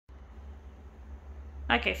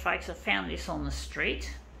Okay folks, I found this on the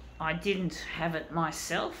street. I didn't have it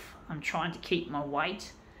myself. I'm trying to keep my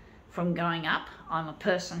weight from going up. I'm a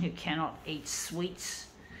person who cannot eat sweets,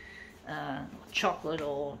 chocolate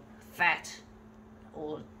or fat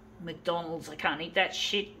or McDonald's. I can't eat that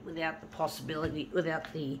shit without the possibility,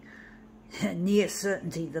 without the near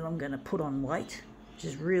certainty that I'm going to put on weight, which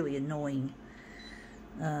is really annoying.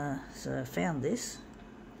 So I found this.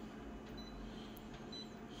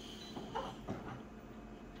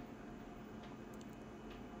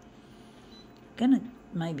 Gonna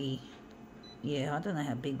maybe, yeah, I don't know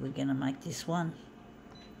how big we're gonna make this one.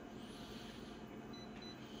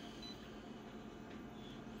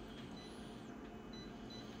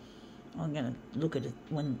 I'm gonna look at it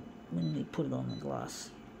when we put it on the glass.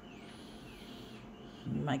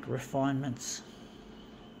 Make refinements.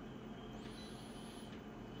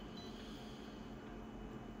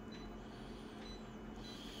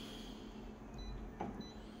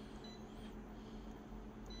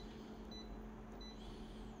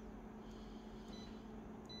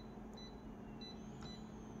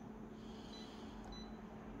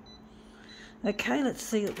 Okay, let's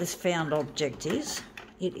see what this found object is.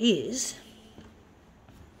 It is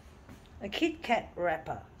a Kit Kat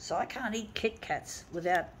wrapper. So I can't eat Kit Kats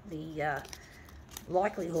without the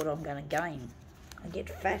likelihood I'm going to gain. I get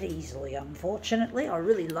fat easily, unfortunately. I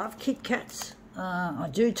really love Kit Kats. I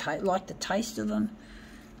do like the taste of them,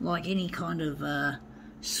 like any kind of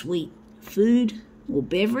sweet food or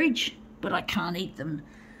beverage, but I can't eat them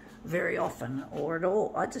very often or at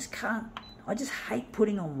all. I just can't. I just hate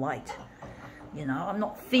putting on weight. You know, I'm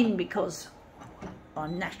not thin because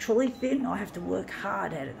I'm naturally thin. I have to work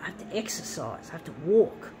hard at it. I have to exercise. I have to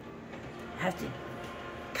walk. I have to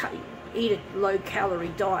eat a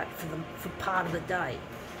low-calorie diet for part of the day.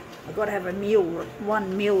 I've got to have a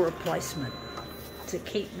one meal replacement to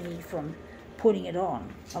keep me from putting it on.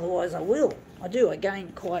 Otherwise, I will. I do. I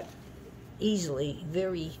gain quite easily,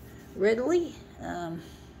 very readily. I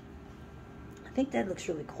think that looks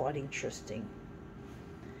really quite interesting.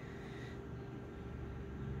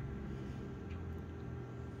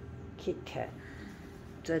 Kit Kat.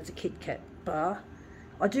 So it's a Kit Kat bar.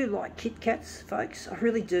 I do like Kit Kats, folks. I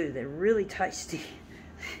really do. They're really tasty.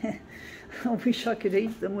 I wish I could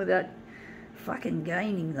eat them without fucking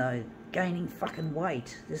gaining fucking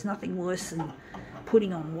weight. There's nothing worse than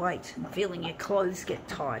putting on weight and feeling your clothes get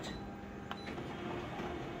tight.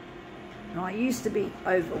 And I used to be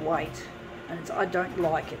overweight, and I don't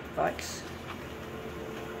like it, folks.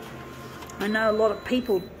 I know a lot of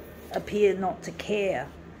people appear not to care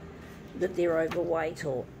that they're overweight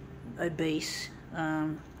or obese,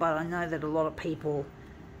 but I know that a lot of people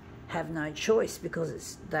have no choice because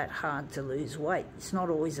it's that hard to lose weight. It's not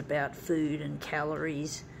always about food and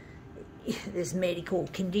calories. There's medical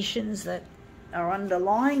conditions that are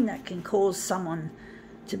underlying that can cause someone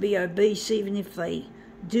to be obese even if they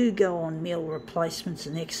do go on meal replacements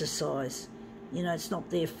and exercise. You know, it's not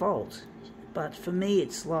their fault. But for me,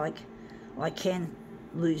 it's like I can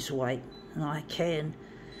lose weight and I can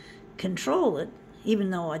control it, even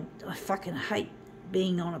though I fucking hate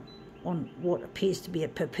being on what appears to be a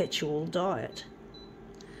perpetual diet.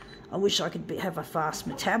 I wish I could have a fast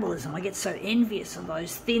metabolism. I get so envious of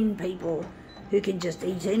those thin people who can just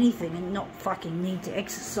eat anything and not fucking need to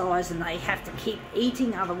exercise, and they have to keep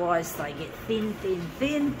eating, otherwise they get thin, thin,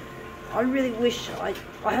 thin. I really wish I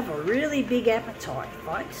have a really big appetite,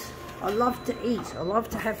 folks. I love to eat. I love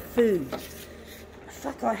to have food.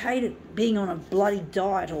 Fuck, I hate it being on a bloody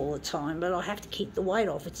diet all the time, but I have to keep the weight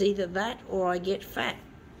off. It's either that or I get fat.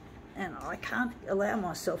 And I can't allow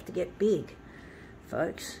myself to get big,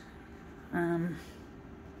 folks.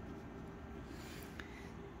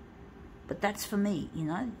 But that's for me, you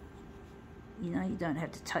know. You know, you don't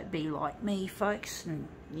have to be like me, folks, and,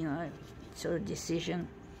 you know, sort of decision.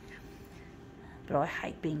 But I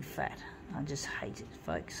hate being fat. I just hate it,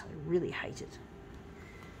 folks. I really hate it.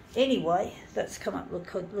 Anyway, that's come up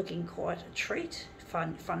looking quite a treat.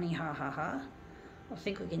 Funny, ha ha ha. I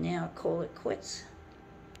think we can now call it quits.